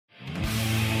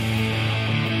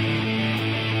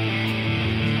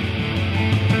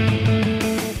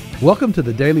Welcome to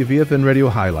the Daily VFN Radio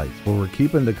Highlights, where we're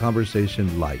keeping the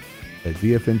conversation light at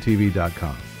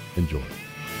VFNTV.com. Enjoy.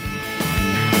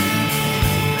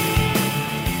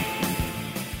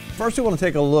 First, we want to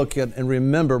take a look at and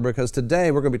remember, because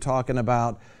today we're going to be talking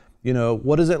about,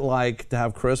 what is it like to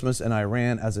have Christmas in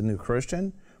Iran as a new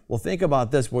Christian? Well, think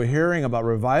about this. We're hearing about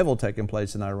revival taking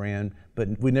place in Iran,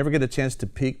 but we never get a chance to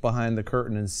peek behind the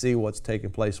curtain and see what's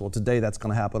taking place. Well, today that's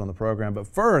going to happen on the program. But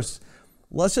first,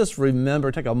 let's just remember,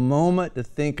 take a moment to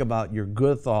think about your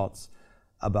good thoughts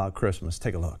about Christmas.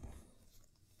 Take a look.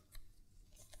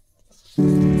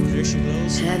 There she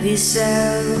goes. Have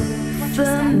yourself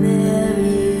a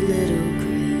merry little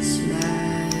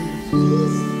Christmas.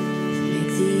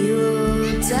 Make the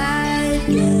Yuletide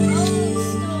gay.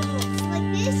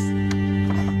 Like this?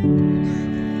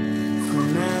 From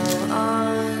now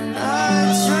on,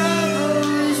 our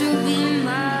troubles will be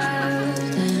miles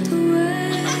away.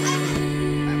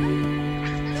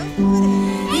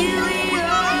 Here we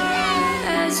are,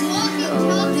 as in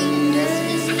olden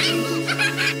days.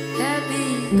 Happy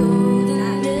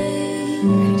golden days.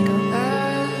 Ready to go?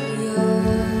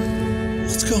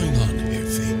 What's going on here,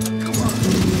 Faith? Come on.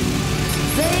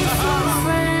 Faithful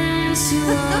friends who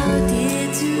are dear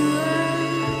to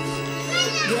us,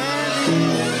 gather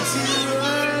near to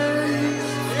us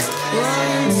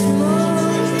once more.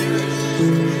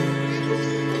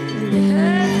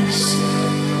 Hush,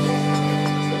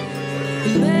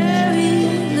 merry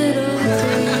little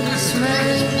Christmas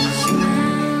now.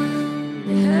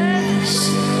 Hush,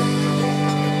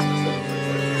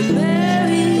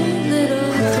 merry little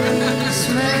Christmas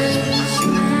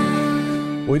now.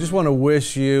 We just want to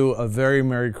wish you a very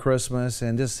Merry Christmas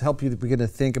and just help you to begin to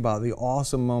think about the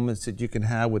awesome moments that you can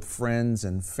have with friends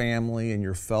and family and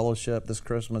your fellowship this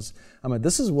Christmas.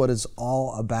 This is what it's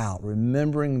all about,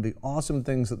 remembering the awesome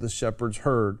things that the shepherds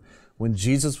heard when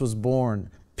Jesus was born.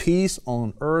 Peace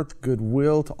on earth,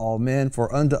 goodwill to all men,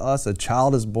 for unto us a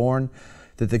child is born,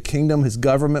 that the kingdom, his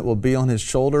government will be on his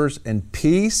shoulders, and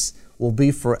peace will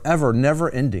be forever, never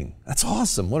ending. That's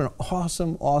awesome. What an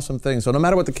awesome, awesome thing. So no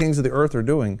matter what the kings of the earth are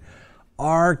doing,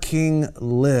 our King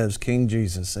lives, King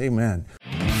Jesus. Amen.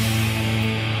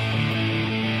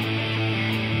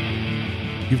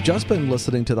 You've just been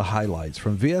listening to the highlights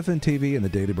from VFN TV and the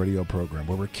Daily Radio program,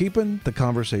 where we're keeping the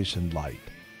conversation light.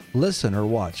 Listen or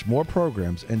watch more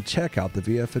programs and check out the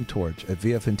VFN Torch at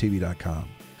VFNTV.com.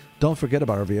 Don't forget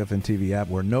about our VFN TV app,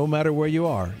 where no matter where you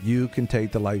are, you can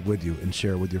take the light with you and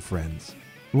share with your friends.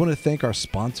 We want to thank our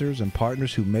sponsors and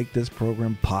partners who make this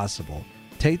program possible.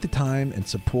 Take the time and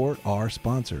support our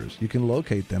sponsors. You can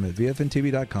locate them at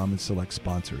VFNTV.com and select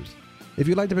sponsors. If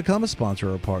you'd like to become a sponsor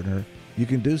or a partner, you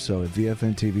can do so at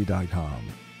VFNTV.com.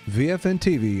 VFN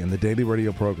TV and the Daily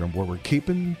Radio program, where we're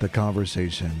keeping the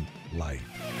conversation light.